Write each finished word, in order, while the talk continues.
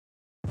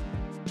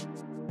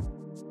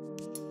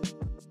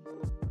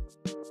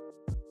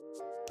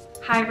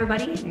Hi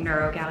everybody,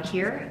 NeuroGal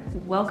here.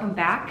 Welcome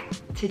back.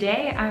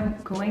 Today I'm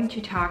going to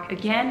talk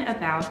again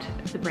about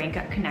the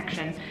brain-gut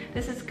connection.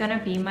 This is going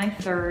to be my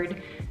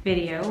third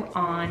video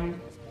on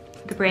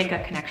the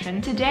brain-gut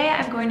connection. Today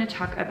I'm going to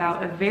talk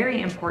about a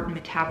very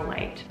important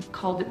metabolite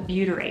called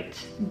butyrate.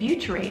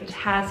 Butyrate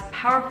has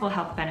powerful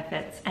health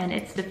benefits, and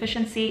its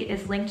deficiency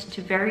is linked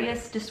to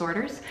various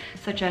disorders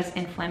such as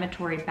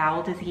inflammatory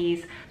bowel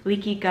disease,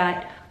 leaky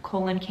gut,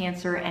 colon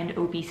cancer, and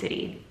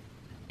obesity.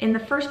 In the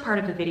first part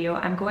of the video,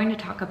 I'm going to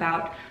talk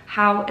about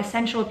how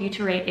essential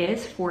butyrate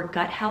is for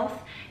gut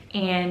health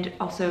and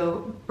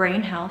also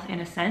brain health in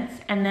a sense.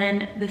 And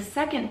then the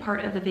second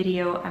part of the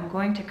video, I'm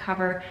going to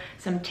cover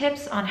some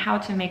tips on how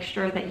to make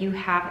sure that you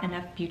have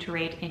enough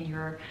butyrate in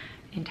your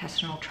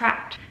intestinal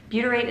tract.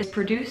 Butyrate is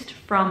produced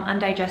from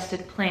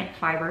undigested plant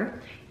fiber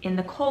in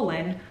the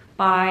colon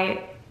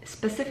by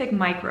specific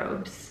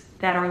microbes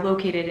that are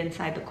located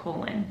inside the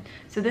colon.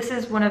 So this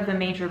is one of the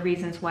major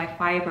reasons why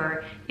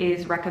fiber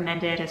is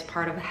recommended as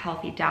part of a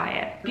healthy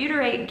diet.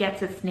 Butyrate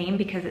gets its name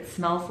because it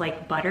smells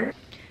like butter,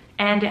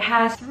 and it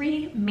has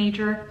three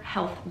major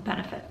health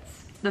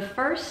benefits. The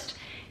first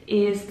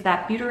is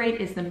that butyrate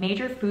is the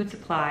major food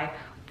supply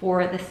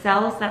for the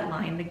cells that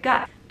line the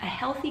gut. A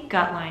healthy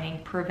gut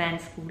lining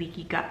prevents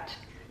leaky gut.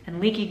 And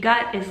leaky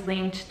gut is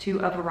linked to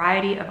a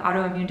variety of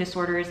autoimmune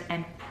disorders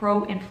and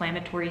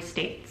pro-inflammatory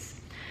states.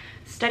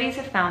 Studies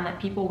have found that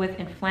people with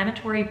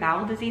inflammatory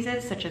bowel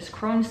diseases such as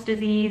Crohn's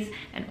disease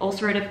and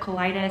ulcerative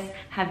colitis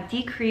have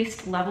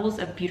decreased levels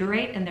of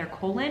butyrate in their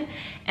colon,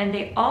 and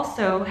they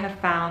also have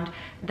found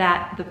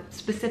that the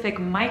specific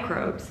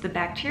microbes, the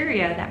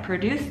bacteria that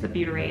produce the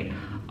butyrate,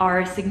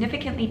 are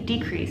significantly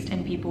decreased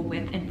in people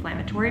with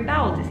inflammatory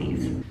bowel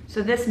disease.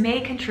 So this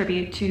may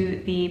contribute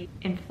to the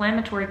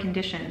inflammatory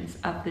conditions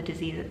of the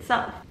disease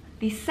itself.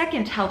 The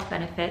second health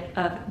benefit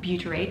of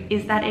butyrate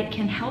is that it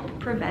can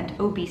help prevent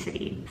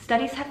obesity.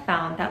 Studies have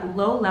found that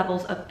low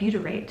levels of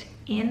butyrate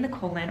in the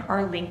colon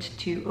are linked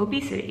to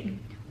obesity.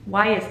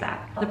 Why is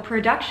that? The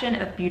production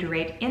of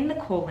butyrate in the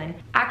colon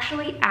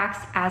actually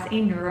acts as a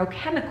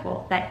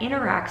neurochemical that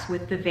interacts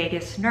with the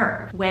vagus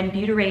nerve. When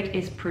butyrate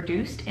is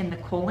produced in the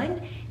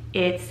colon,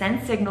 it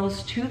sends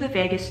signals to the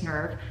vagus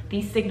nerve.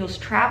 These signals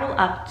travel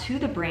up to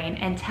the brain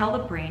and tell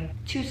the brain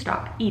to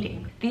stop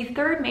eating. The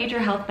third major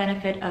health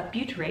benefit of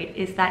butyrate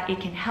is that it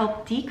can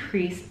help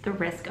decrease the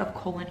risk of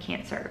colon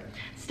cancer.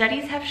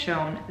 Studies have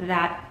shown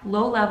that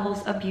low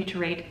levels of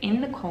butyrate in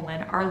the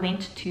colon are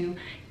linked to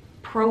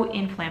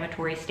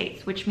pro-inflammatory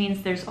states, which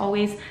means there's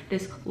always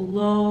this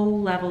low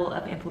level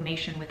of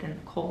inflammation within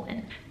the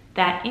colon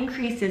that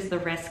increases the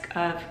risk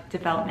of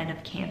development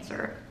of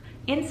cancer.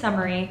 In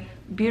summary,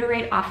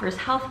 butyrate offers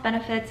health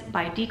benefits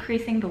by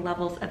decreasing the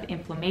levels of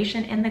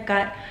inflammation in the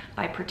gut,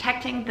 by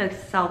protecting the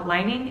cell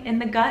lining in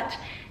the gut,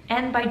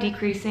 and by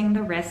decreasing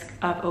the risk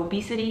of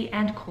obesity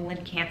and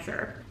colon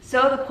cancer.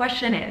 So the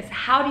question is,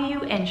 how do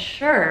you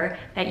ensure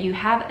that you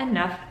have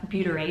enough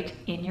butyrate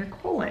in your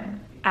colon?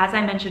 As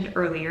I mentioned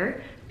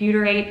earlier,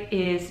 butyrate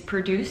is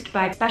produced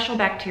by special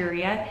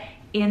bacteria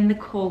in the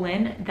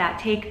colon that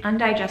take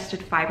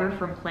undigested fiber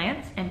from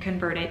plants and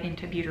convert it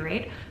into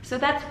butyrate. So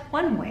that's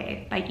one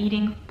way, by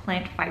eating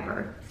plant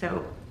fiber,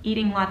 so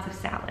eating lots of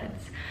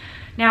salads.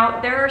 Now,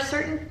 there are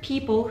certain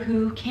people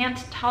who can't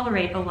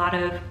tolerate a lot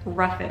of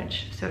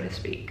roughage, so to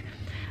speak.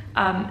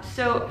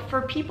 So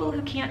for people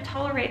who can't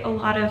tolerate a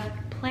lot of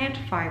plant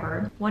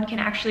fiber, one can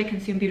actually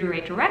consume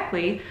butyrate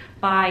directly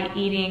by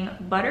eating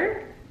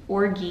butter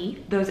or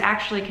ghee. Those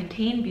actually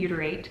contain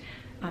butyrate,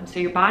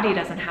 so your body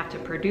doesn't have to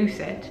produce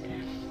it.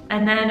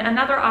 And then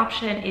another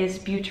option is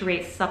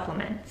butyrate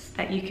supplements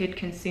that you could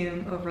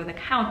consume over the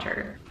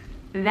counter.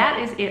 That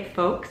is it,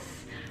 folks.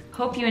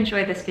 Hope you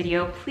enjoyed this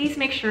video. Please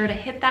make sure to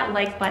hit that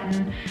like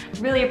button.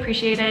 Really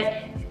appreciate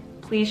it.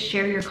 Please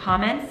share your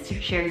comments,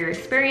 share your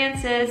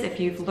experiences. If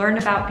you've learned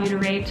about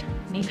butyrate,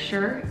 make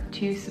sure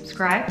to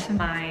subscribe to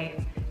my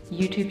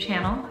YouTube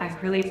channel. I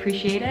really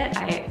appreciate it.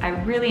 I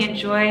really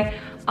enjoy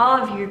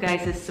all of you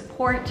guys'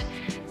 support,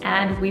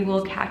 and we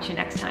will catch you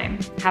next time.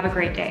 Have a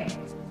great day.